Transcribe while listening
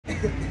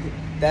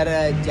तर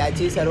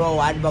ज्याची सर्व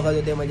वाट बघत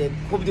होते, म्हणजे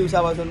खूप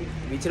दिवसापासून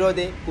विचारत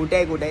होते कुठे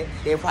आहे कुठे,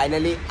 ते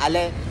फायनली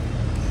आलंय.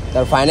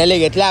 तर फायनली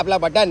घेतला आपला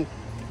बटन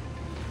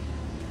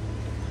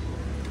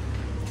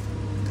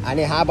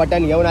आणि हा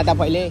बटन घेऊन आता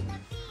पहिले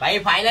भाई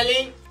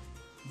फायनली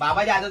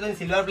बाबाच्या हातातून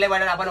सिल्वर प्ले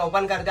बटन आपण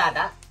ओपन करतो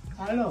आता.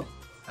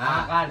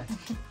 हा काढ.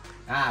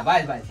 हा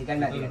बस बस चिकन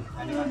ना चिकन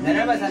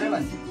बस अरे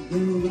बस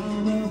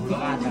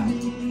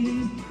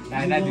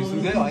नाही दिसू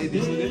दे.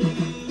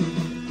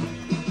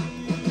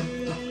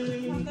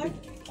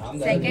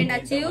 Second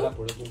achieve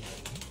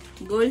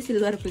gold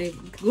silver play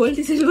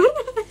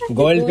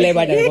gold play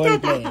button gold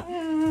play.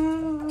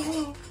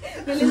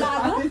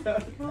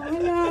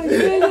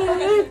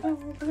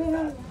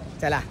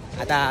 चला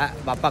आता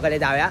बाप्पाकडे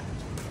जाऊया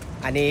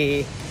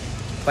आणि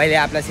पहिले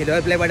आपला सिल्वर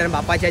प्ले बटन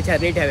बाप्पाच्या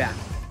चरणी ठेवूया.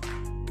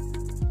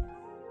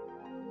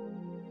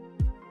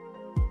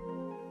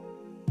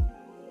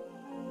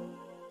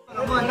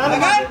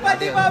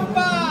 गणपती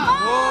बाप्पा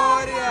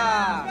मोरया.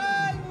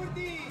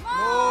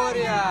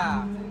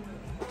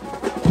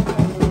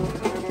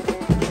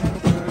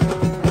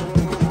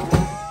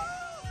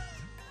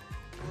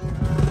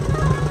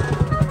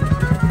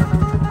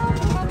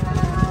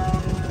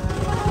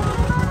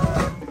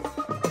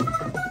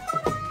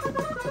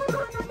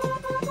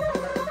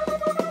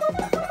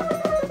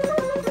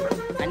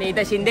 आणि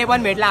इथं शिंदे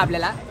पण भेटला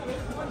आपल्याला.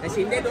 तर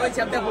शिंदे दोन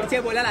शब्द पुढचे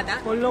बोलाल आता.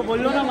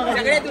 बोललो ना मग.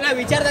 सगळे तुला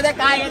विचारतात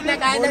काय येत नाही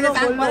काय नाही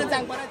सांग परत.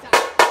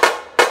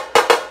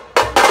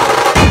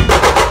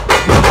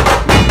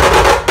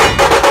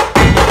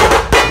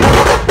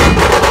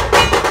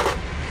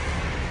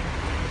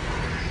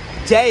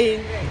 जय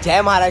हिंद,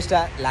 जय महाराष्ट्र.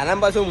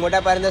 लहानांपासून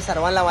मोठ्यापर्यंत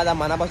सर्वांना माझा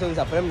मनापासून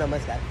सप्रेम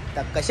नमस्कार.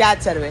 तर कशा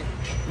आहात सर्व?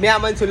 मी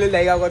अमन सुनील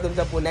दहिगावकर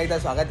तुमचं पुन्हा एकदा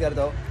स्वागत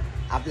करतो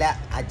आपल्या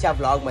आजच्या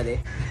ब्लॉगमध्ये.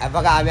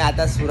 बघा आम्ही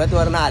आता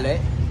सुरतवरनं आलो आहे,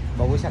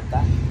 बघू शकता.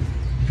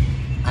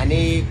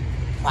 आणि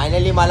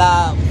फायनली मला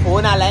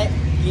फोन आला आहे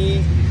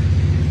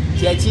की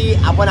ज्याची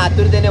आपण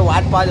आतुरतेने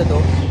वाट पाहत होतो,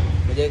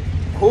 म्हणजे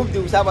खूप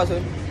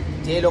दिवसापासून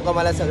जे लोक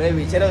मला सगळे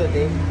विचारत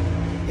होते,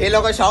 हे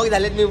लोक शॉक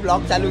झालेत मी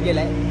ब्लॉग चालू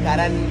केला आहे.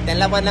 कारण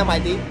त्यांना पण नाही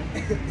माहिती.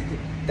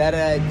 तर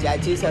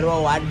ज्याची सर्व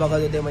वाट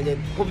बघत होते, म्हणजे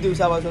खूप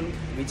दिवसापासून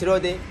विचारत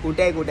होते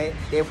कुठे आहे कुठे,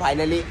 ते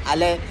फायनली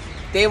आलं आहे.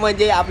 ते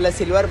म्हणजे आपलं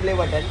सिल्वर प्ले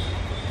बटन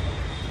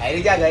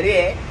हॅरीच्या घरी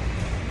आहे,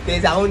 ते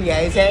जाऊन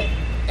घ्यायचं आहे.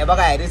 हे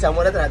बघा हॅरी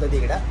समोरच राहतो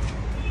तिकडं.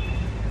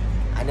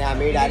 आणि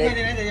आम्ही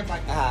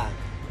डायरेक्ट हां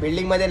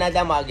बिल्डिंगमध्ये नाही,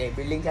 त्या मागे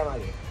बिल्डिंगच्या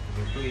मागे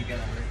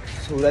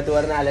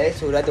सुरतवरनं आलो आहे.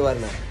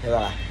 सुरतवरनं हे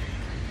बघा.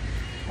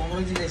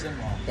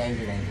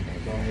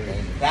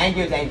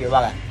 थँक्यू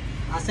बघा.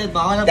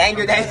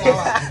 Thank you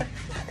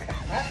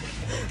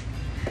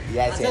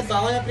yes.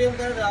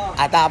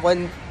 आता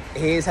आपण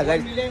हे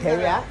सगळं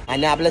ठेवूया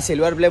आणि आपलं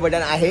सिल्वर प्ले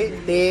बटन आहे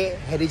ते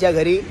हॅरीच्या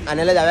घरी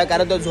आणायला जाऊया.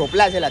 कारण तो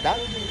झोपला असेल आता.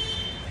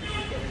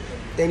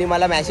 त्यांनी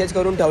मला मेसेज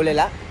करून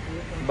ठेवलेला,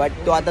 बट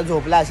तो आता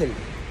झोपला असेल.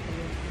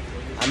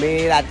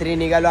 आम्ही रात्री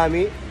निघालो,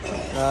 आम्ही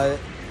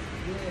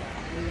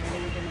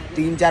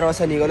 3-4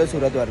 वाजता निघालो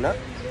सुरतवरनं.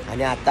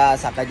 आणि आता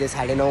सकाळचे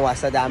 9:30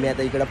 वाजता आम्ही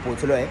आता इकडं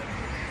पोचलो आहे.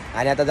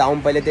 आणि आता जाऊन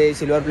पहिले ते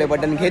सिल्वर प्ले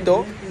बटन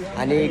घेतो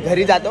आणि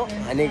घरी जातो.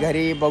 आणि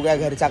घरी बघूया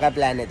घरचा काय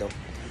प्लॅन येतो,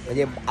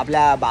 म्हणजे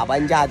आपल्या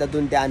बाबांच्या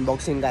हातातून ते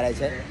अनबॉक्सिंग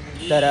करायचं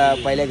आहे. तर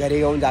पहिले घरी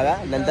घेऊन जाव्या,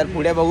 नंतर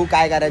पुढे बघू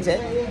काय करायचं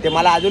आहे. ते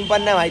मला अजून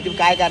पण नाही माहिती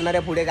काय करणार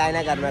आहे पुढे, काय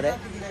नाही करणार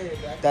आहे.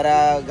 तर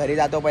घरी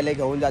जातो, पहिले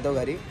घेऊन जातो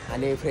घरी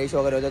आणि फ्रेश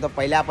वगैरे होतो. तर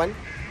पहिले आपण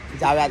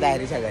जाऊया आता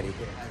हॅरीच्या घरी.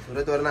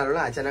 सुरतवरून आलो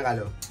ना, अचानक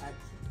आलो.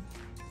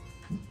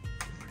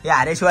 हे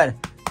हरेश्वर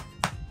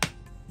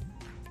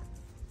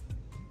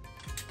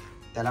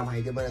त्याला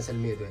माहिती पण असेल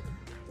मी येतोय.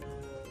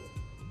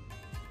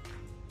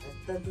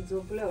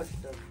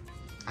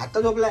 आता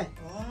झोपलाय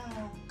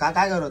का?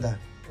 काय करत होता?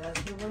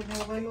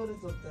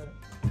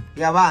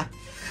 या बा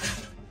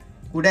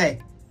कुठे आहे?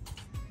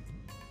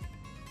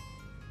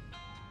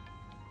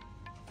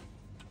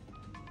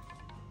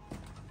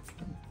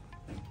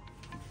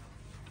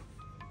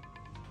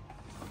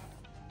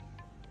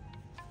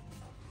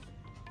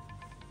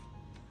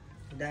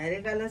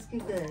 डायरेक्ट आलास की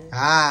काय?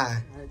 हा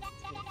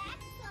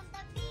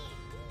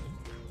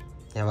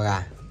हे बघा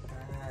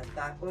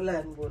टाकूला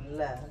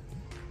बोलला.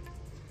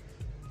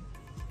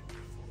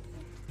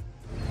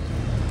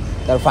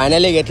 तर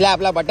फायनली घेतला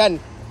आपला बटन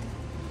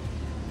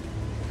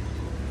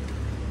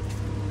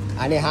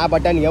आणि हा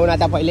बटन घेऊन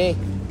आता पहिले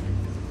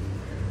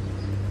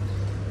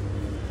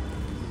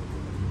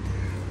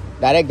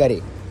डायरेक्ट घरी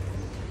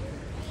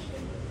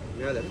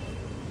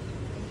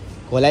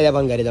खोलायचं,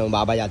 पण घरी जाऊन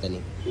बाबाच्या हाताने.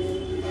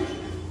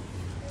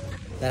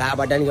 तर हा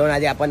बटन घेऊन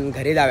आधी आपण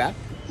घरी जाऊया,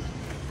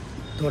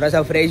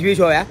 थोडासा फ्रेश बिश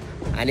होऊया.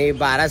 आणि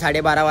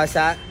 12-12:30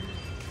 वाजता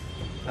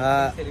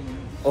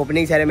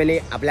ओपनिंग सेरेमनी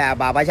आपल्या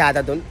बाबाच्या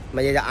हातातून,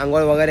 म्हणजे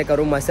आंघोळ वगैरे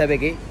करून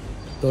मस्तपैकी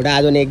थोडा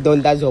अजून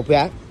 1-2 तास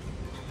झोपूया.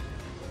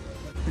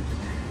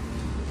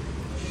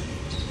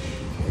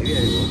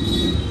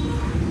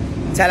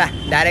 चला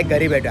डायरेक्ट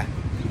घरी भेटूया.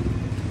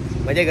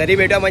 म्हणजे घरी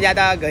भेटूया म्हणजे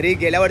आता घरी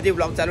गेल्यावरती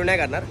ब्लॉग चालू नाही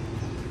करणार.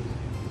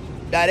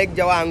 डायरेक्ट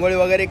जेव्हा आंघोळ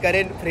वगैरे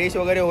करेन, फ्रेश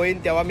वगैरे होईन,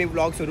 तेव्हा मी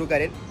ब्लॉग सुरू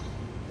करेन.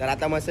 तर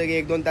आता मस्त की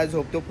 1-2 तास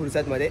झोपतो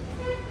फुर्सतमध्ये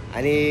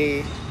आणि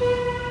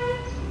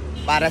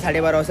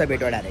 12-12:30 वाजता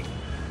भेटू direct.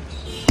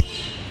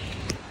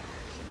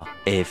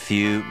 A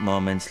few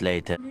moments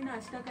later.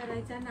 नाश्ता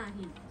करायचा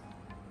नाही.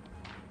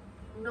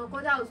 नको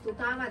जाऊस तू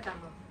थांब आता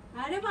मग.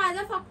 अरे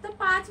माझं फक्त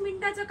 5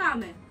 मिनिटाचं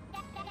काम आहे.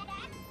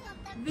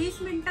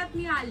 20 मिनिटात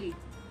मी आली.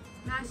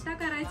 नाश्ता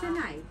करायचा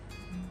नाही.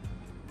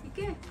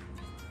 ठीक आहे.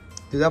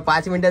 तुझा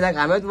 5 मिनिटाचा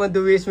काम आहे पण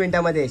तू 20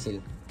 मिनिटामध्ये येशील.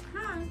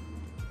 हा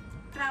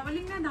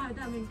ट्रॅव्हलिंग ना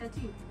 10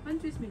 मिनिटाची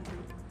 25 मिनिटं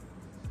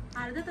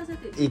अर्धा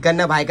तासात येते.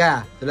 इकडनं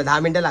बायका तुला 10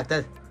 मिनिटं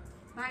लागतात.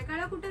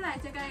 भायकाळा कुठे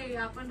जायचं काय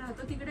आपण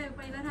राहतो तिकडे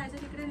पहिलं राहायचं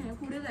तिकडे नाही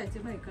पुढे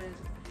जायचं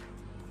भायकाळ्याचं.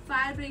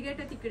 फायर ब्रिगेड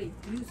आहे तिकडे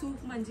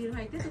युसुफ मंजिल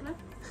माहितीये तुला.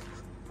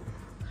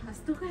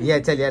 हसतो काय. ये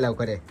चल या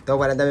लवकर आहे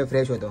तोपर्यंत मी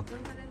फ्रेश होतो.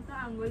 तोपर्यंत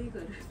आंघोळी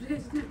कर.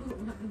 फ्रेश नको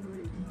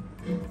आंघोळी.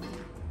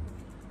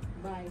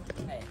 बाय.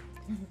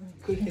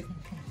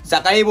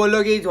 सकाळी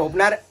बोललो की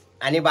झोपणार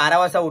आणि 12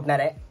 वाजता उठणार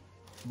आहे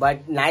बट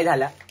नाही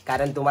झालं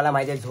कारण तुम्हाला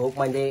माहिती आहे झोप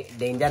म्हणजे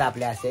डेंजर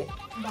आपल्या असते.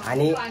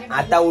 आणि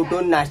आता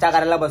उठून नाश्ता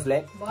करायला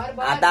बसलोय.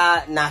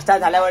 आता नाश्ता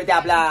झाल्यावरती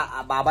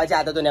आपल्या बाबाच्या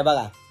हातातून आहे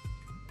बघा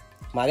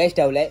मागेच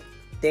ठेवलंय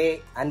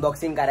ते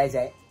अनबॉक्सिंग करायचं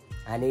आहे.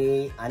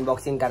 आणि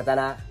अनबॉक्सिंग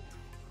करताना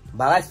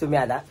बघाच तुम्ही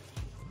आता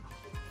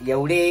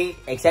एवढी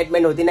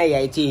एक्साइटमेंट होती ना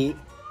यायची.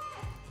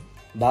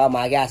 बघा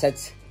मागे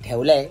असंच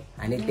ठेवलंय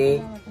आणि ते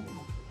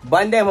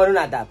बंद आहे म्हणून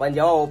आता पण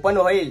जेव्हा ओपन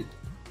होईल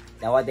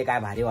तेव्हा ते काय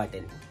भारी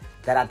वाटेल.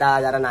 तर आता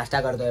जरा नाश्ता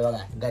करतोय बघा.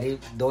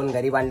 दोन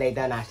गरीबांना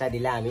इथं नाश्ता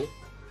दिला आम्ही.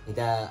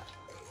 इथं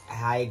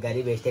हा एक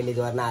गरीब वेस्ट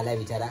इंडिजवरनं आलाय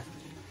बिचारा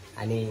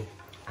आणि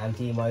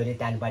आमची मयुरी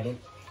त्यान पाटील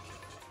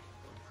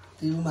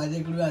ती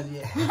माझ्याकडे आली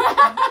आहे.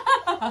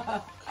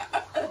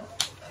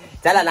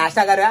 चला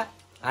नाश्ता करूया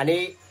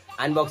आणि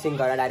अनबॉक्सिंग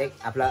करूया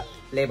डायरेक्ट आपला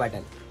प्ले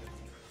बटन.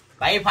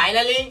 भाई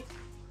फायनली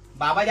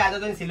बाबाच्या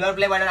हातातून सिल्वर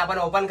प्ले बटन आपण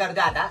ओपन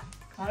करतोय आता.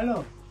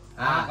 हॅलो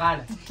हा काढ.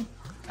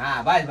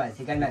 हा बस बस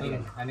चिकन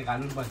आणि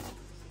काढून पण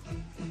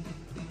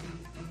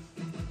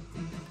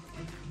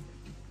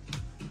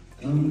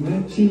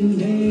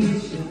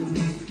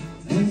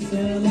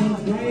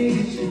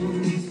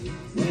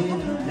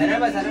सरळ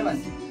बस सरळ बस.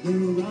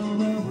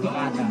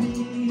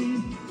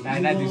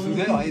 नाही दिसू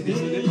दे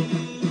दिसू दे.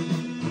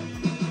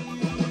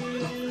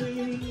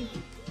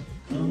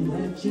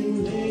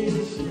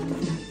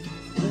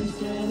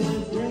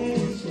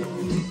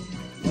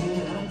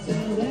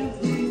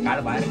 काढ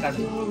बाहेर काढ.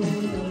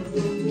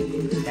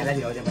 त्याला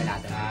घेऊ दे पहिला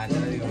आता. हा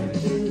त्याला घेऊन दे.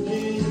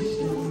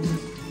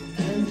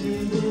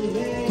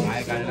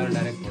 बाहेर काढल्यावर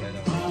डायरेक्ट पुढे जाऊ.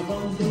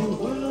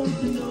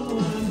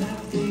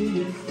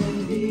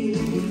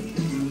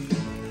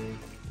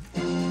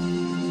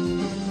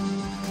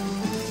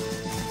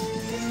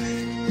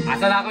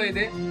 असं दाखव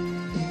इथे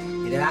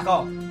इथे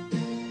दाखव.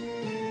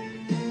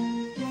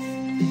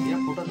 या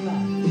फोटोत ना.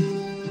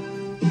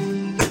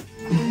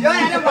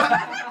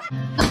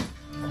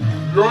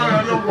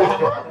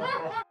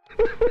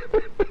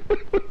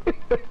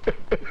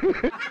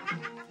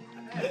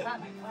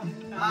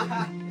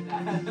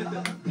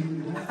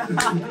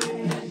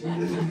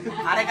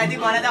 अरे कधी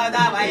कोणाचा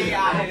होता भाई.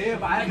 अरे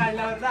बाहेर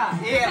काढल्यावर ना.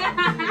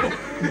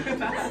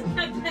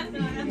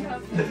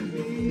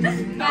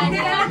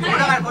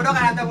 फोटो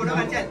काढ आता फोटो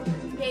काढ.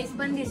 फेस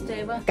पण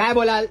दिसतोय बघ. काय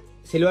बोलाल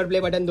सिल्वर प्ले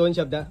बटन 2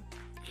 शब्द.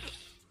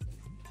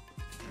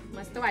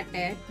 मस्त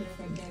वाटतंय.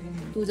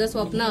 तुझं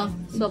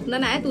स्वप्न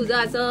नाही तुझं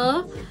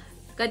असं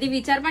कधी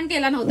विचार पण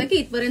केला नव्हता की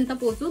इथपर्यंत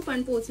पोहोचू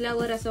पण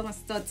पोहोचल्यावर असं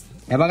मस्तच.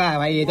 हे बघा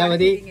भाई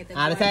याच्यामध्ये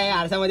आरसा आहे.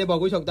 आरसामध्ये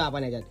बघू शकतो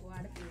आपण याच्यात.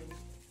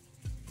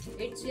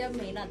 इट्स युअर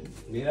मेहनत.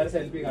 मिरर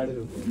सेल्फी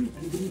काढू.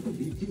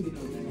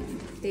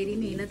 तेरी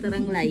मेहनत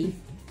रंग लाई.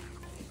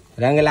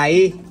 रंग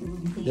लाई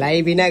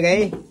लाई भी ना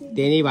गई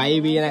तेनी भाई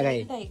भी ना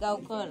गई.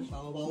 दहिगावकर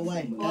भाऊ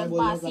बाय काय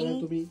बोलला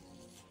तुम्ही.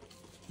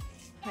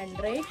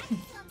 100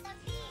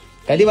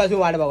 कधीपासून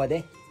वाट बघा ते.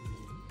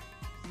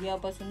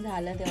 जेव्हापासून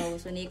झालं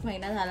तेव्हापासून 1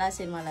 महिना झाला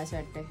असेल मला असं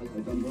वाटतंय.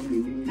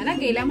 है ना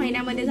गेल्या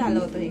महिन्यामध्ये झालं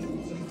होतं हे.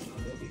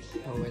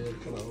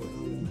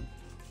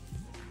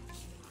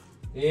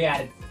 ए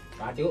यार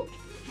काढू.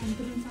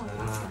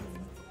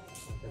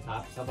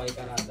 साफसफाई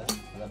करा आता.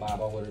 माझा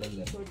बाबा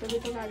ओरडल. फोटो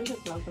बिटो काढू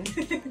शकतो आपण.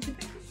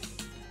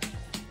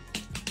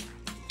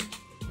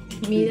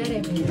 मिरर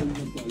आहे मिरर.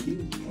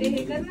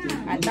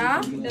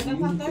 आता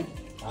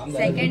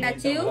second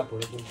achieve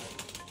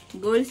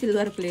gold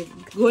silver play.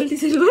 Gold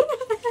silver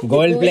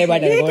gold play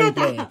button. Gold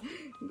play.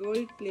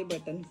 Gold play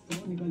button.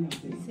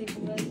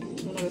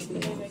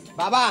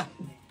 बाबा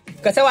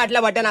कसं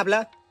वाटलं बटन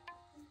आपलं.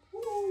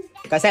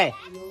 कसं आहे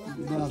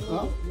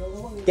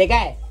ते.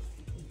 काय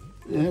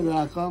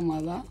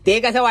मला ते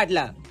कसं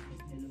वाटलं.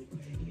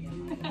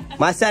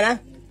 मस्त ना.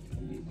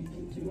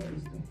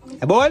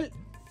 बोल.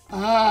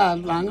 हा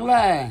चांगला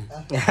आहे.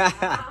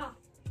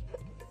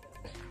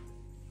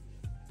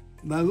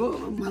 बघू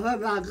मला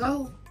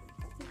दाखव.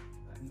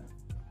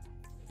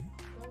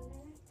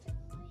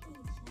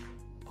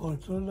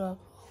 फोटो दाखव.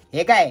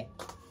 हे काय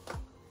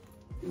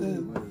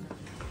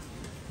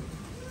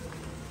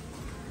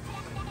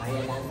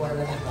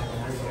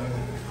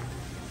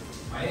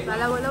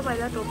मला बोलो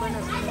पहिला तो पण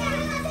असतो.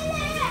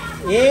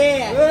 ए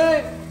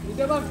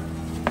इथे बघ.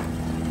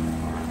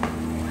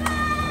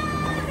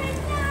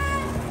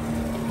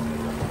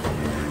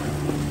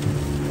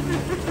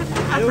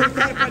 हळूच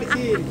नाही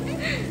पडशील.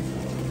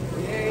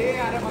 ए,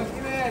 अरे भक्ती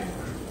वेळ.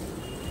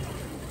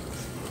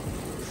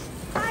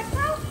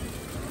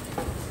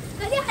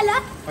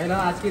 पहिला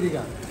आज किती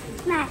का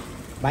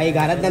भाई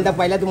घरात नंतर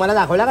पहिला तुम्हाला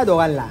दाखवला का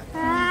दोघांना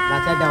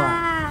लक्षात ठेवा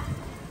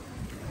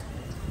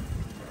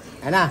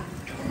है ना.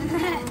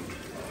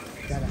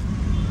 चला.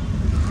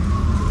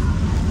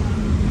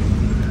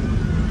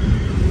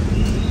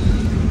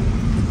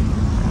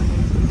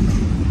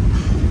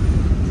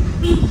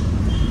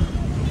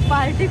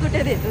 पार्टी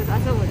कुठे देतोस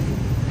असं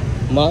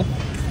बोलतो. मग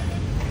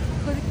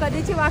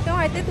कधीची वाक्य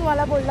माहिती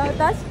तुम्हाला बोलला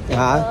होतास.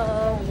 हा.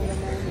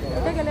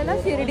 कुठे गेलेला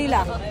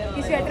शिर्डीला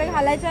की स्वेटर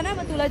घालायचं ना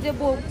मग तुला जे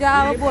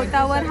ज्या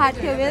बोटावर हात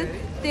ठेवेल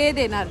ते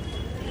देणार.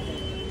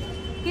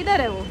 किधर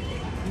है वो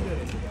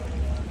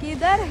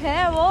किधर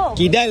है वो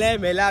किधर है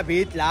मेला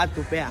बीत लात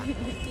रुपया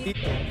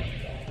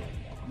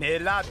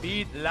मेला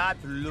 20 लाख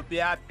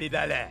रुपया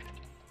पिदल है.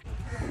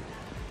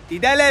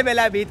 किधर है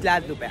मेला 20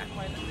 लाख रुपया.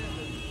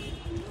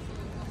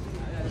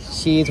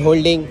 शी is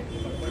holding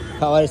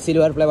our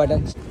silver play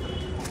button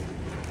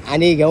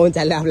आणि घेऊन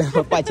चालले आपल्या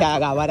पप्पाच्या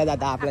गावाला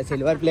आता आपला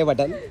सिल्वर प्ले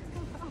बटन.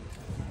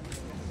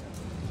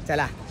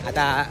 चला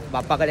आता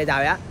बाप्पाकडे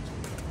जाऊया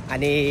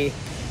आणि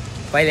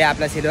पहिले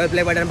आपला सिल्वर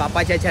प्ले बटन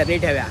बाप्पाच्या चरणी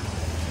ठेवूया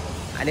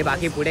आणि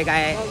बाकी पुढे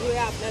काय आहे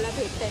बघूया आपल्याला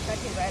भेटतंय का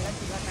ठेवायला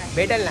किंवा काय.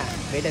 भेटेल ना.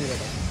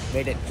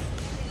 भेटेल.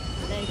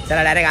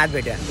 चला डायरेक्ट आज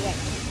भेटूया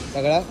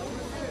सगळं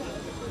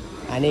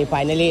आणि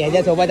फायनली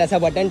ह्याच्यासोबत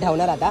असं बटन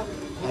ठेवणार आता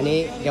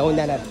आणि घेऊन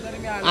जाणार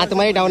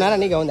आतमध्ये ठेवणार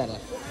आणि घेऊन जाणार.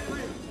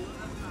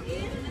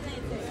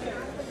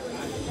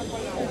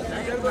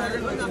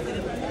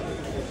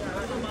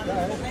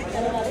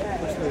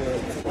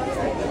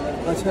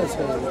 अच्छा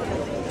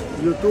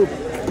यूट्यूब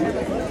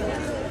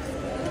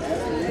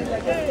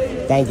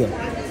थँक्यू.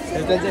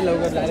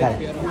 लवकर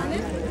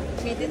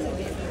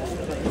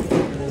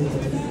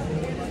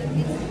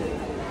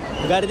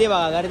गर्दी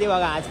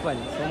बघा आज पण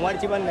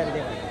सोमवारची पण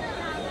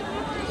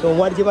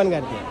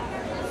गर्दी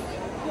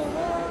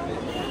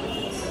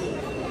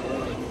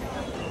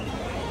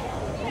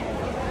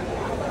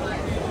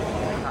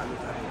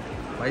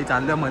भाई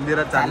चाललोय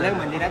मंदिरात चाललंय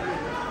मंदिरात.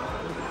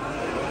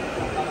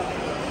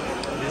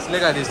 दिसले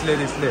का दिसले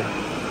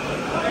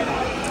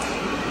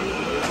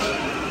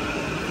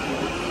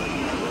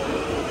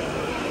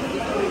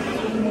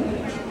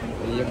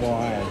ये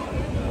बॉय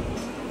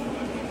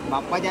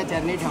बाप्पाच्या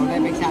चरणी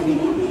ठेवण्यापेक्षा आम्ही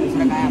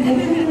दुसरं काय आपण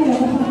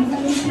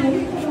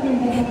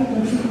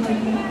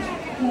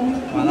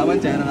मला पण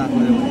चेहरा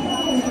दाखवले.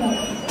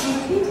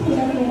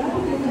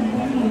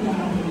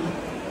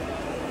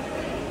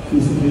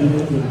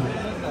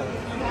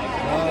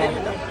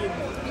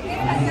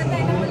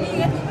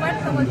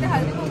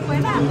 हल्दी कुंकू आहे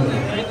ना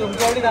मी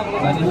तुमच्याकडे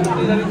दाखवतो आणि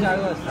सुट्टी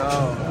चालू असतं.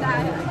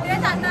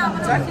 तेच आता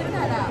आम्हाला उशीर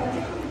झाला.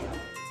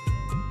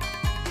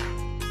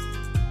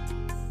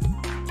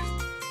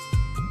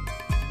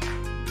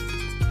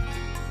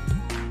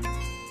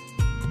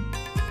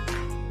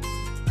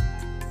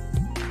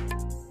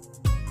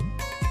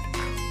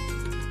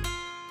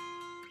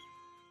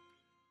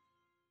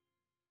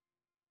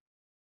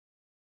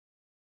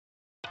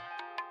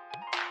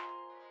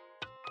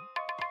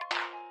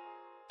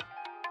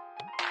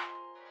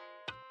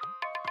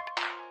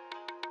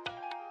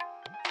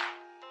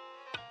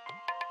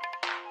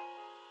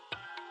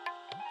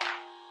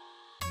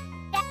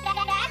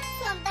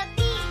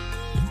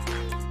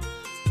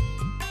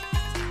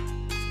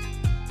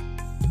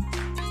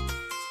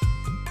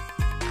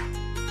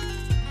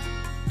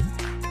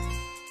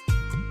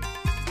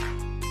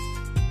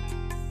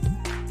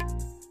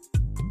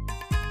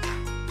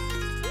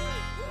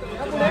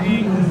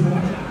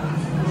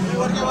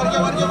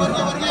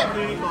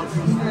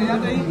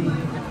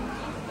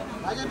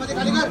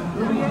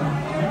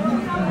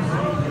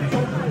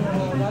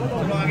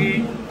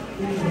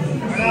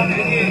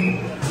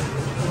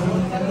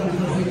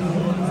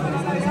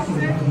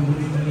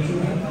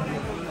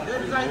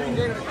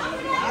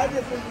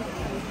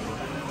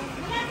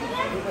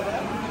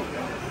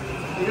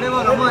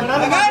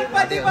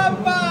 गणपती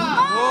बाप्पा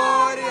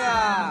मोरया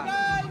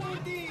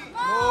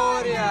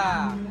मोरया.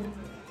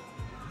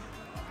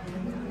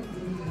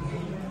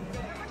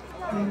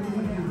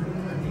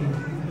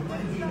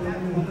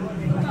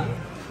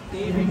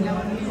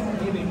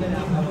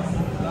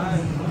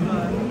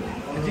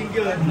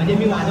 म्हणजे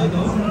मी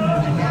वाजवतो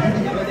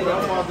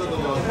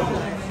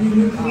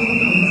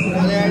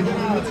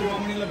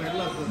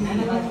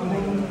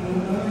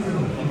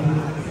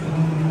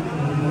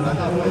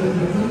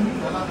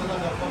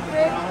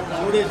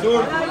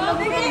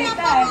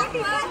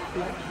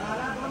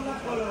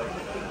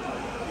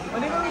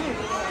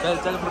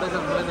चल पुढे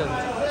चल.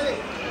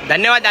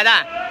 धन्यवाद दादा,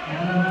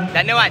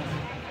 धन्यवाद.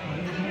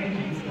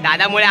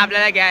 दादामुळे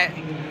आपल्याला घ्या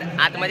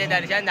आतमध्ये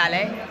दर्शन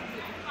झालंय.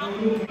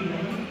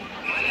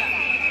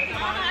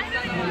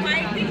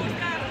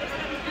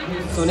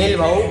 सुनील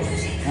भाऊ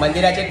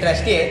मंदिराचे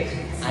ट्रस्टी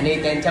आहेत आणि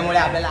त्यांच्यामुळे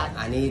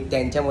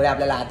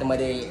आपल्याला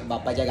आतमध्ये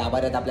बाप्पाच्या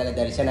गाभाऱ्यात आपल्याला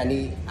दर्शन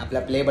आणि आपलं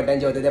प्ले बटन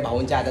जे होतं ते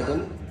भाऊंच्या हातातून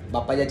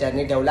बाप्पाच्या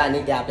चरणी ठेवलं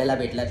आणि ते आपल्याला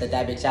भेटलं. तर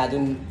त्यापेक्षा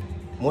अजून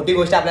मोठी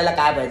गोष्ट आपल्याला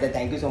काय पाहिजे.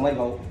 थँक्यू सो मच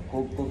भाऊ,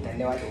 खूप खूप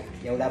धन्यवाद.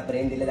 एवढा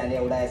प्रेम दिलेत आणि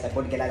एवढा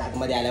सपोर्ट केला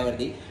आतमध्ये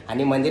आल्यावरती.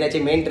 आणि मंदिराचे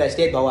मेन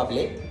ट्रस्टी आहेत भाऊ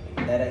आपले,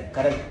 तर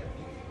खरंच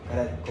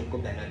खरंच खूप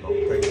खूप धन्यवाद भाऊ.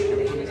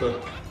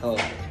 हो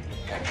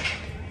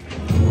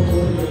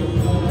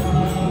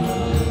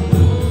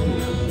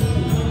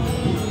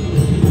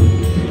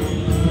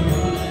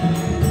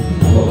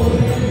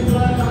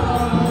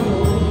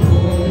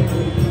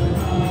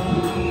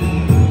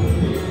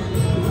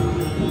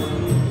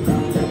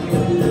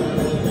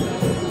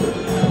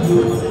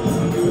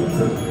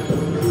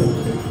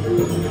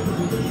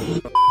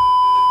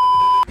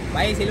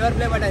भाई. Silver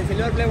play button,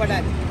 silver play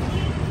button.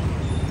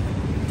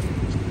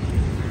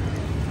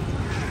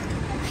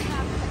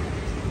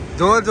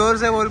 जोर जोर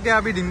से बोल के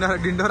अभी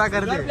डिंडोरा कर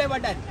सिल्वर दे. Play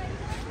button.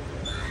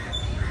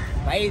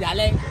 भाई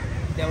झालंय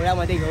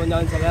तेवढ्यामध्ये घेऊन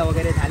जाऊन सगळं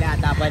वगैरे झालं.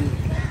 आता आपण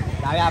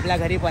जाऊया आपल्या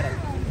घरी परत.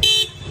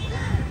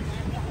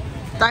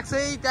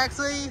 टॅक्सी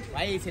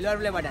भाई सिल्वर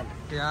प्ले बटन.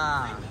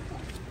 या.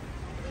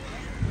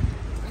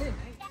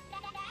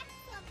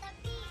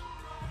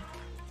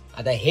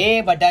 आता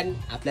हे बटन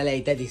आपल्याला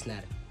इथे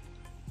दिसणार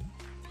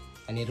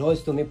आणि रोज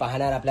तुम्ही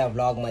पाहणार आपल्या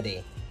व्लॉग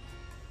मध्ये.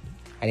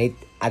 आणि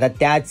आता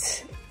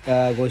त्याच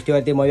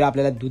गोष्टीवरती मग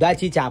आपल्याला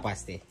दुधाची चहा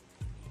पाजते.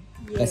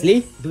 कसली?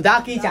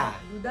 दुधाची चहा.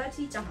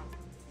 दुधाची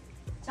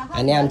चहा.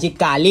 आणि आमची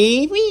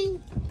काली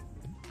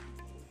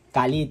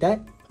इथं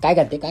काय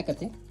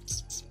करते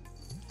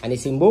आणि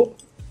सिंबू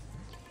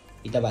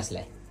इथं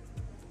बसलाय.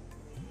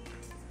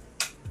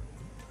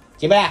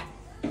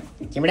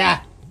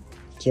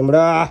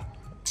 चिमडा.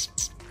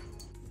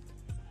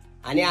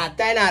 आणि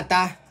आता आहे ना,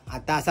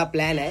 आता असा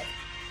प्लॅन आहे.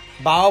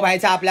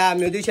 भावाभाईचा आपला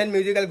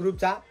म्युझिकल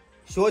ग्रुपचा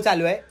शो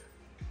चालू आहे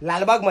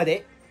लालबाग मध्ये.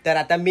 तर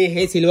आता मी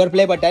हे सिल्वर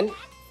प्ले बटन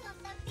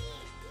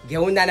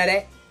घेऊन जाणार आहे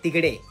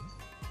तिकडे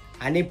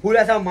आणि फुल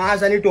असा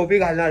मास्क आणि टोपी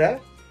घालणार आहे.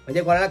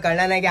 म्हणजे कोणाला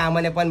कळणार नाही की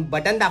आम्हाला, पण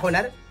बटन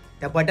दाखवणार.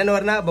 त्या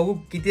बटनवर ना बघू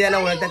किती जण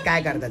ओळखतात,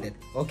 काय करतात ते.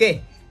 ओके,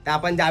 तर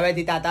आपण जाऊया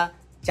तिथं आता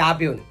चहा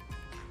पिऊन.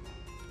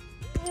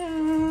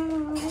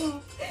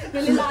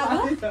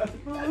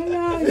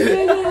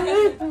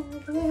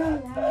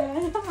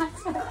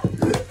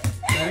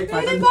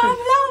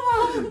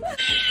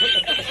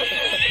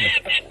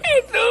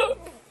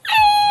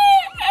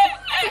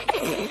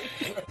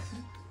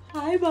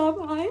 हाय बाप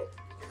हाय.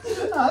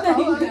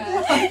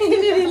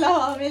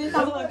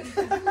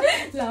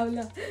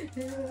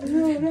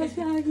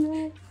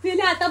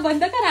 आता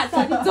बंद करा.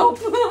 झोप.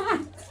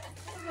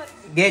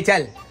 घे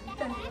चल.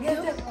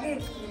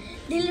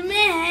 दिल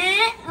में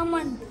है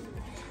अमन,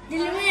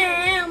 दिल में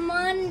है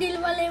अमन, दिल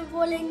वाले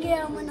बोलेंगे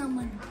अमन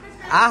अमन.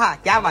 हाँ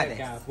क्या बात है.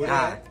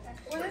 हाँ.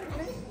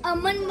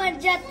 अमन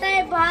बजाता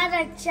है बाहर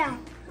अच्छा,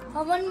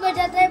 अमन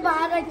बजाता है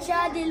बाहर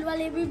अच्छा, दिल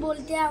वाले भी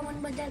बोलते हैं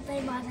अमन बजाता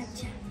है बाहर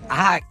अच्छा.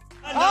 हाँ.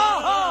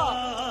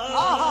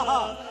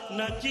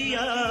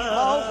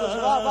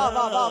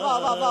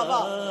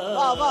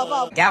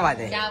 क्या बात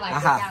है.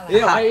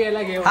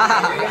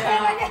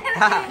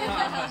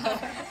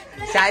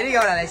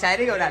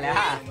 शायरी घेऊन आलाय.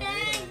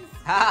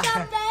 हा.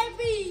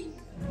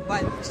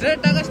 स्ट्रेट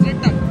टाक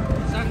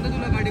सांगतो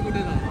तुला गाडी कुठे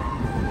जा.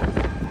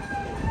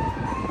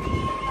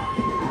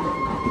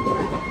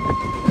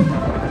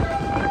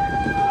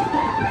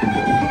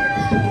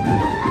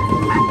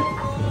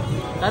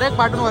 डायरेक्ट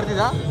पाठून वरती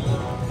जा.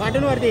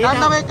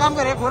 एक काम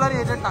कर, खोला रे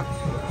याच्यात टाक.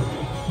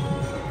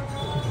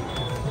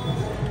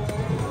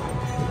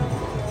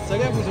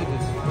 सगळ्या पुसवते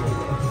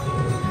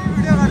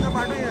व्हिडिओ काढतो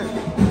पाठवून.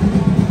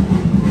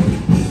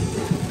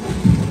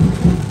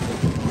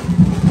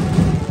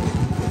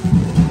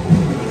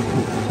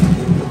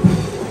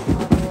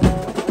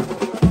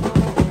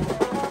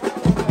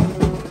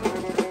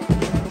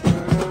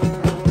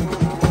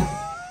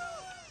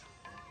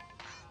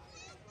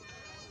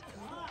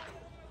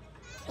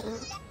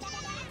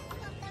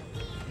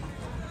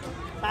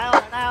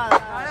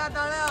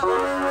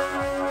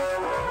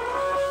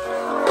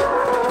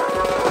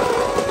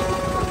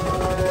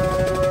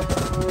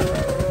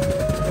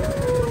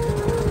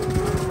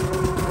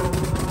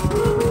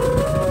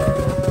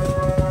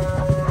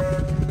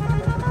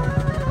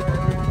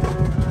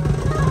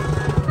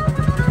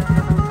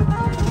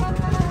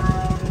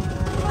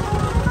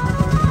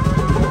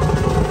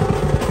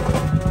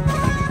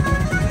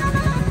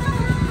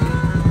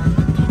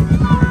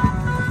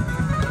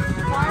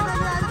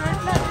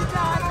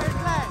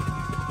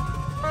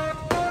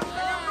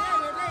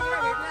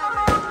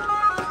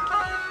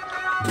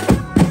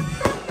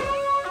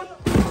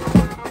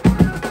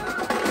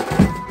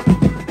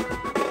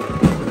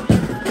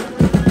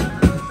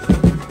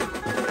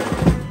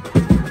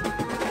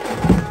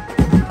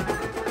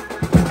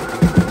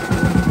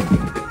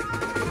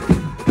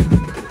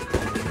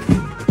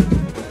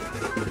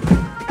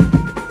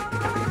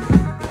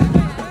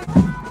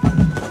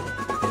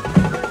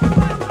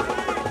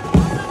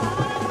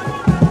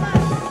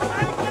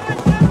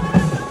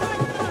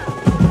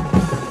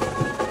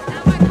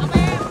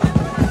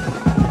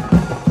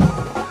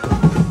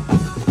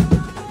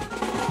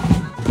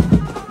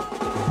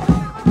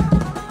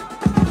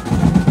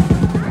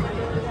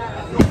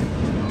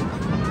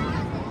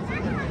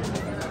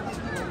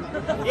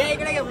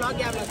 ब्लॉग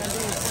घ्या आपला.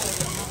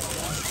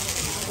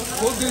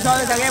 खूप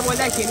दिवसावर सगळे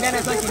बोलतात शिंदे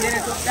नसतो शिंदे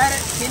नसतो. तर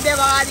शिंदे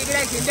बघा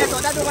तिकडे शिंदे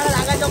स्वतः तुम्हाला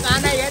सांगायचो का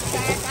नाही येत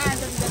काय काय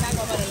असं तुझं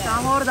नाव खबर.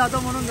 कामावर जातो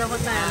म्हणून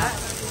जमत नाही याला.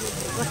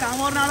 तो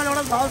कामावर आला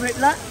तेवढाच भाव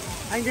भेटला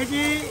आणि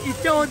ज्याची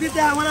इच्छा होती ते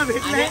आम्हाला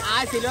भेटले.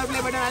 आज सिल्वर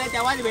प्ले बटन आले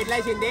तेव्हाच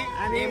भेटलाय शिंदे.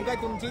 आणि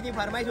नेमकं तुमची जी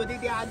फरमाईश होती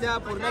ती आज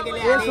पूर्ण केली.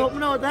 हे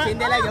स्वप्न होतं.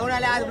 शिंदेला घेऊन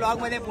आले आज ब्लॉग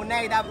मध्ये पुन्हा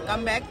एकदा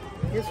कम बॅक.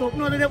 हे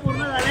स्वप्न होते ते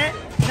पूर्ण झाले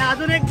आणि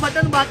अजून एक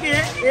बटन बाकी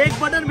आहे. एक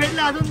बटन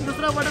भेटलं अजून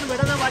दुसरं बटन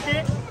भेटायचं बाकी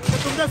आहे.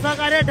 तर तुमचं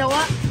सहकार्य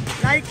ठेवा.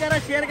 लाईक करा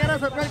शेअर करा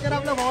सबस्क्राईब करा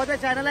आपल्या भावाच्या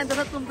चॅनल आहे.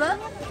 तसंच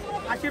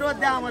तुमचं आशीर्वाद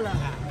द्या आम्हाला.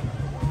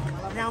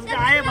 आणि आमचे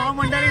आहे भाव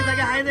मंडळी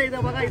सगळे आहे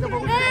इथं बघा इथं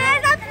बघू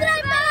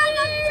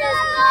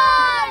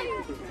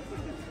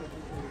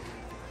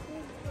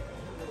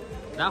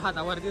जा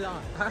खाता वरती जा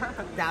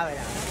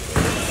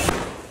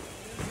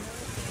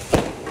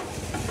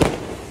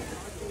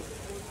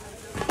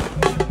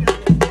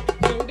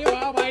शेवटी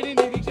बाईने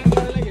निरीक्षण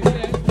करायला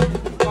घेतलंय.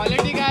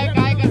 क्वालिटी काय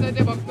काय कसं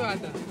ते बघतो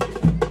आता.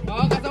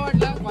 भावा कसं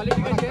वाटलं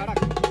क्वालिटी कशी आहे.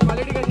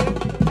 क्वालिटी कशी आहे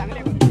चांगली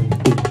आहे.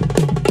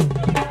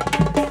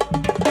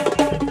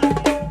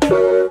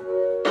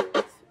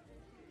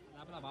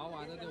 आपला भाव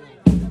वाजत आहे.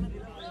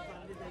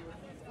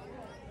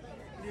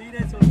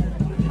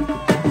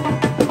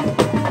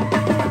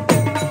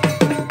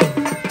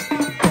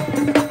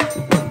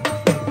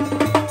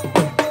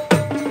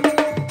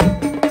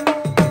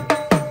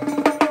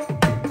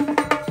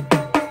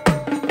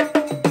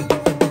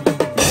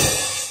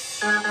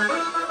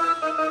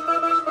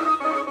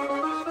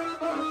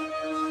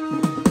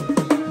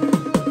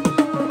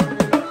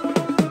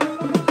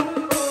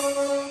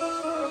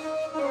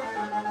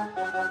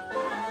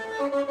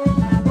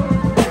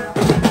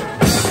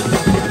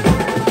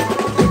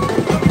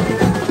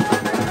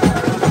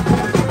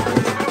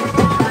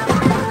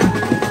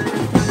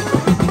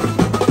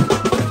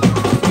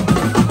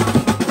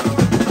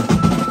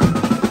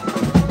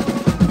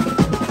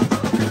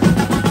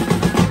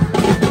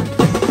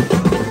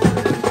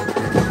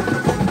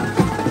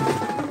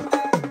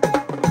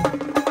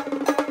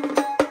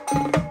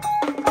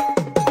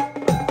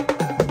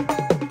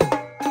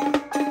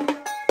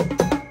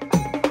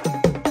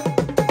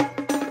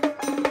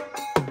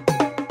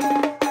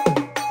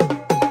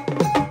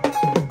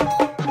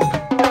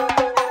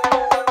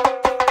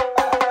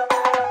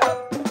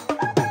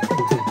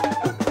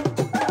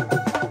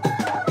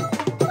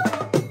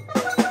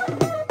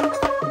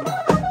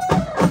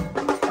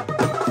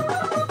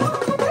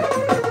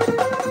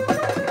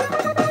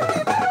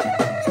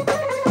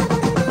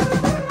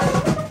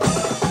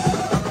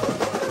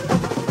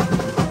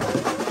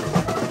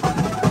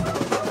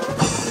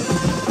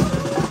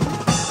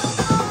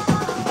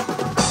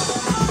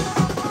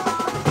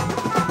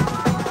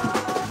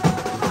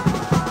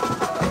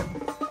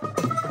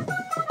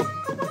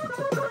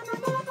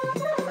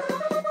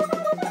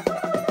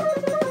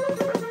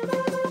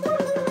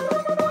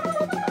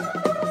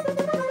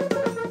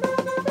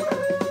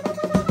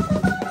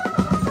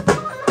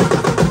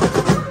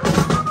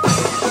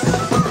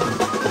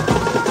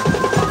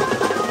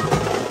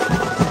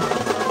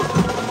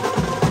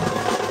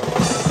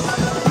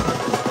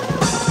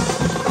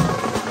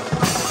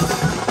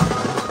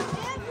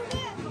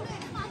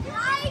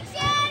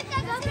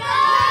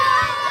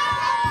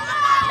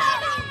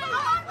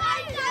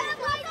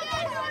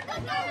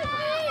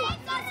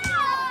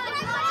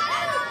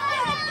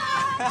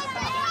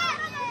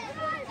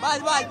 बस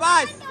बस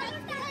बस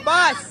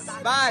बस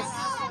बस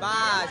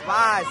बस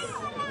बस.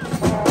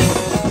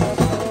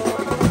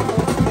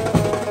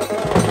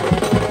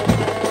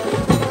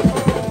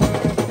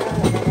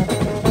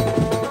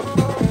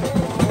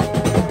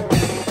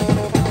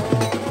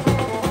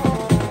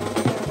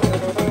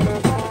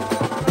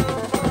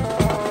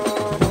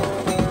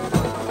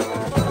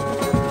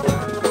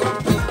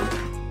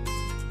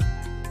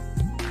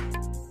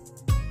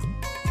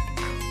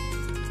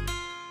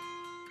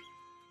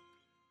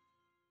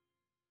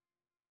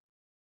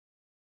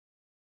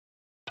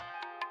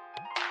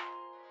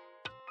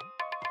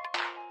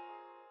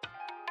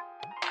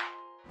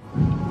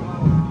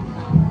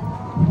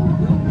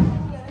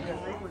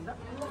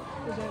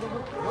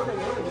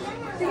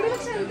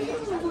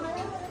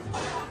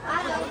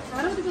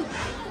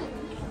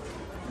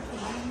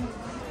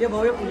 ये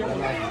भाऊ ये पूजा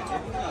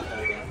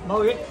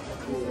भाऊ ये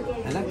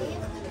है ना.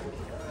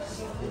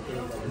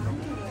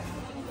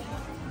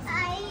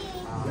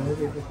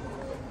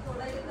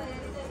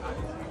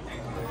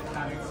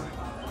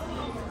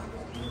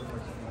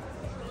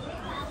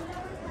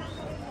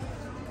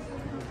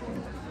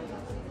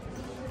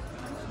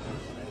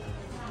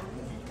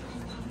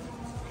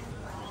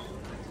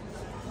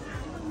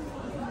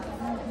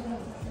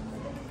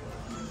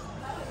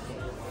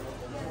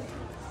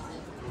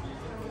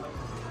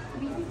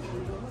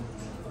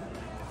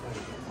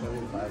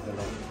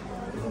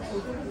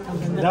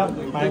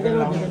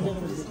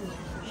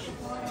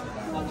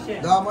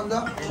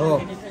 हो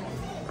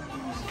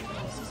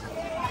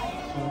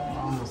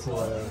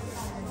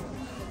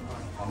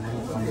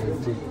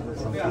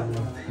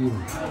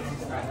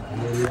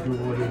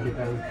यूट्यूबवर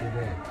काही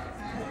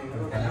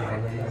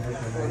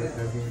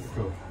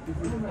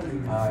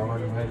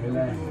अवॉर्ड मिळालेला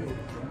आहे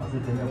असं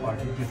त्यांच्या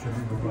पार्टीचे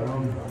सगळे उभं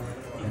राहून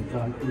त्यांचं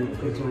आणखी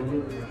एकच होते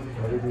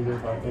घरी तुझ्या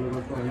पार्टीला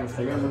बघतो आणि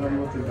सगळ्या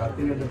मुलांवरती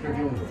जातीने लक्ष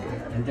घेऊन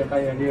त्यांच्या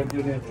काही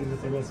अडीअडचणी असतील ते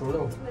सगळं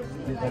सोडव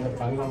ते त्यांना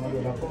चांगल्यामध्ये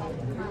दाखव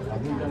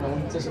अजून त्यांना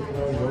उंच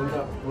शिकवून घेऊन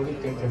जा एवढी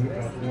त्यांच्या मी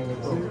प्रार्थना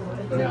करतो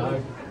आणि हा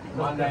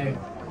मान आहे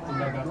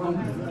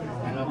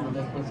त्यांना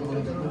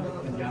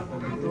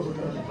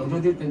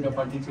पद्धतीत त्यांच्या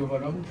पाठीची उभं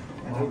राहून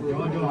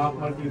जेव्हा जेव्हा हात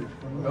मारतील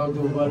तेव्हा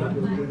तो उभा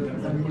राहून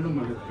म्हणून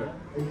मदत कर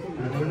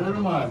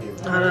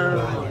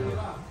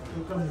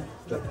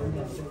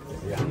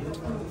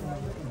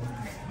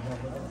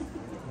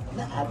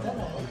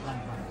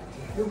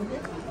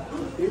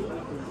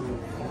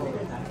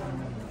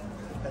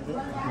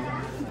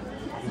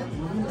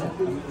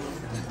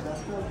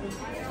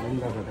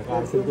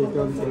असेल ते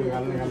सगळं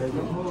घालणं घालायचं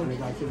आणि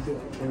असेल ते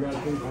सगळं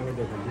असेल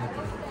सांगायचं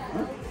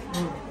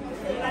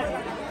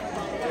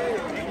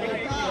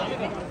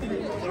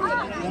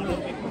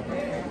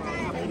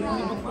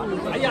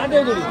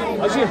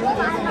अशी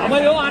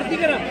आम्हाला येऊ आरती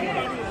करा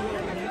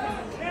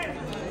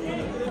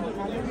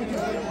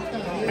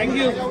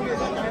थँक्यू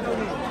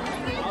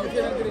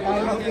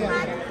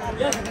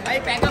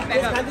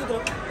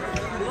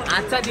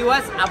आजचा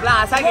दिवस आपला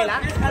असा गेला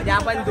म्हणजे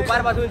आपण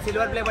दुपारपासून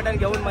सिल्वर प्ले बटन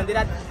घेऊन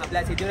मंदिरात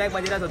आपल्या सिद्धिविनायक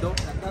मंदिरात होतो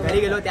घरी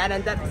गेलो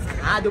त्यानंतर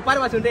हा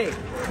दुपारपासून रे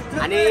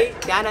आणि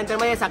त्यानंतर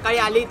म्हणजे सकाळी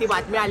आली ती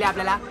बातमी आली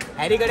आपल्याला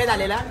हॅरीकडेच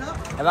आलेला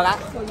हे बघा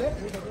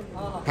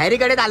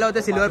हॅरीकडेच आलं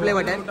होतं सिल्वर प्ले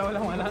बटन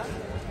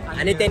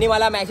आणि त्यांनी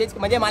मला मेसेज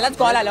म्हणजे मलाच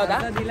कॉल आला होता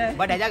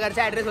बट ह्याच्या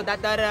घरचा ॲड्रेस होता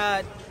तर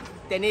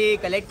त्यांनी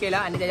कलेक्ट केलं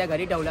आणि त्याच्या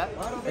घरी ठेवलं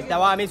तर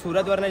तेव्हा आम्ही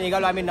सुरतवरनं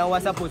निघालो आम्ही 9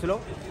 वाजता पोचलो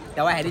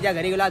तेव्हा हॅरीच्या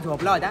घरी गेला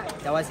झोपला होता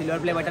तेव्हा सिल्वर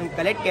प्ले बटन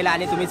कलेक्ट केला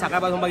आणि तुम्ही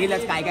सकाळपासून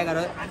बघितलंच काय काय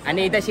करत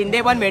आणि इथं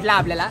शिंदे पण भेटला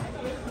आपल्याला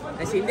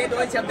तर शिंदे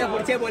 2 शब्द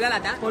पुढचे बोलाल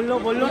आता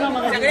बोललो ना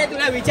मग सगळे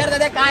तुला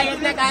विचारतात काय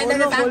येत नाही काय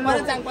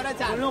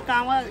परत सांग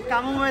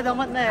कामामुळे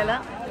जमत नाही याला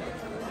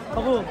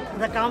बघू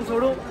आता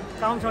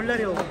काम सोडलं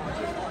रे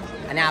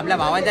आणि आपल्या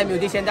भावांचा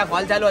म्युझिशियनचा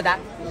कॉल चालू होता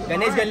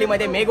गणेश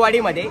गल्लीमध्ये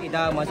मेघवाडीमध्ये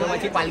इथं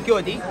मसोबाची पालखी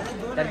होती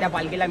तर त्या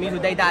पालखीला मी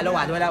सुद्धा इथं आलो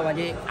वाजवायला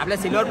म्हणजे आपलं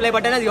सिल्वर प्ले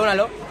बटनच घेऊन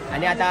आलो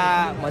आणि आता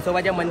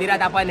मसोबाच्या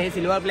मंदिरात आपण हे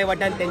सिल्वर प्ले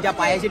बटन त्यांच्या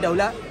पायाशी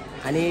ठेवलं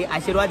आणि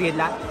आशीर्वाद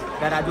घेतला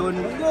तर अजून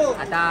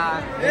आता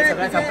हे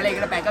सगळं संपलं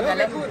इकडे पॅकअप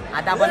झालं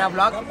आता आपण हा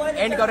ब्लॉग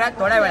एंड करूया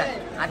थोड्या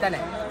वेळात आता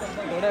नाही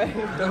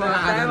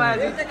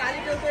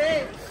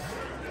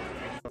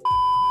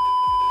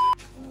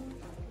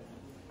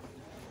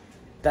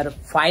तर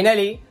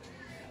फायनली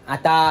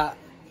आता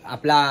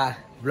आपला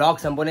ब्लॉग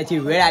संपवण्याची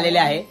वेळ आलेली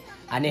आहे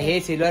आणि हे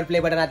सिल्वर प्ले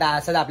बटन आता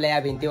असंच आपल्या या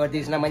भिंतीवरती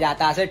दिसणार म्हणजे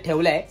आता असंच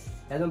ठेवलंय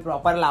अजून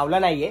प्रॉपर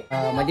लावलं नाहीये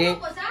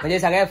म्हणजे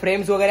सगळ्या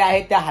फ्रेम्स वगैरे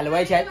आहेत त्या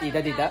हलवायच्या आहेत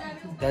इथं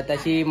तिथं तर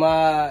तशी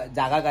मग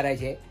जागा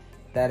करायची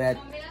तर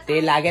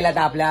ते लागेल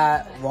आता आपल्या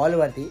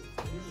वॉलवरती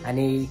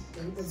आणि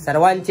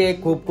सर्वांचे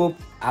खूप खूप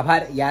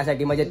आभार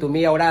यासाठी म्हणजे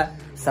तुम्ही एवढा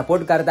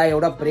सपोर्ट करता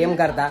एवढं प्रेम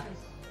करता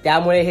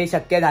त्यामुळे हे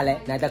शक्य झालंय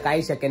नाही तर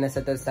काही शक्य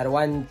नसतं तर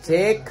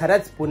सर्वांचे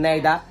खरंच पुन्हा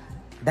एकदा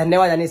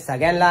धन्यवाद आणि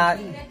सगळ्यांना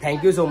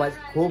थँक्यू सो मच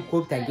खूप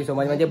खूप थँक्यू सो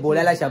मच म्हणजे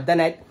बोलायला शब्द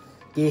नाहीत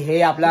की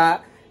हे आपला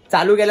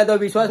चालू केला तो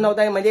विश्वास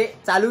नव्हता म्हणजे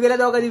चालू केला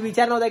तो कधी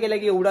विचार नव्हता केला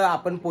की एवढं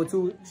आपण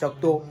पोचू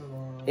शकतो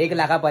 1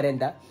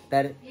 लाखापर्यंत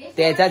तर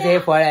त्याचाच हे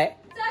फळ आहे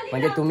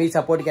म्हणजे तुम्ही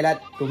सपोर्ट केला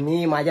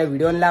तुम्ही माझ्या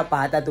व्हिडिओला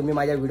पाहता तुम्ही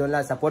माझ्या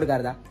व्हिडिओला सपोर्ट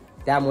करता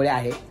त्यामुळे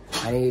आहे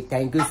आणि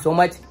थँक्यू सो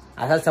मच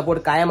असाच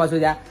सपोर्ट कायम असू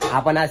द्या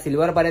आपण आज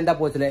सिल्वरपर्यंत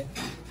पोहोचलोय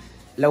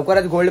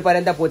लवकरच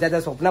गोल्डपर्यंत पोहोचायचं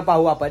स्वप्न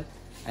पाहू आपण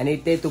आणि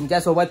ते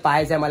तुमच्यासोबत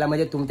पाहायचं आहे मला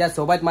म्हणजे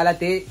तुमच्यासोबत मला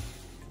ते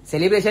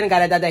सेलिब्रेशन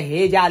करायचं आता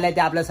हे जे आलंय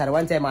ते आपलं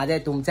सर्वांचं आहे माझं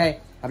आहे तुमचं आहे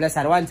आपल्या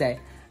सर्वांचं आहे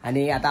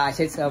आणि आता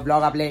असेच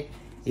ब्लॉग आपले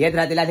येत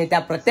राहतील आणि त्या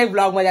प्रत्येक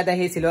ब्लॉगमध्ये आता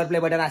हे सिल्वर प्ले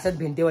बटन असंच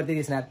भिंतीवरती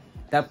दिसणार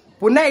तर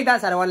पुन्हा एकदा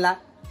सर्वांना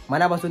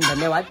मनापासून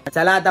धन्यवाद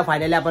चला आता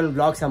फायनली आपण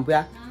ब्लॉग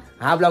संपूया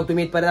हा ब्लॉग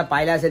तुम्ही इथपर्यंत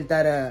पाहिला असेल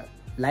तर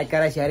लाईक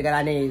करा शेअर करा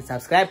आणि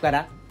सबस्क्राईब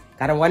करा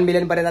कारण 1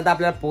 मिलियन पर्यंत आता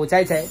आपल्याला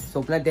पोहोचायचं आहे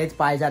स्वप्न तेच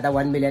पाहायचं आता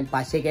 1 मिलियन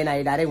 500K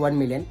नाही डायरेक्ट 1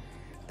 मिलियन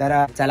तर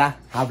चला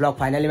हा ब्लॉग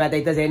फायनली मी आता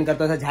इथंच एंड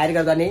करतो असं जाहीर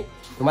करतो आणि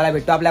तुम्हाला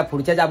भेटतो आपल्या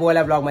पुढच्या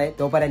जाबूवाल्या ब्लॉग मध्ये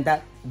तोपर्यंत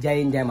जय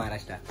हिंद जय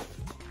महाराष्ट्र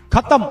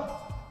खत्म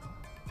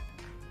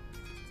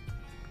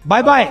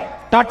bye bye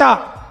tata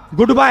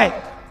good bye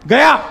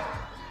गया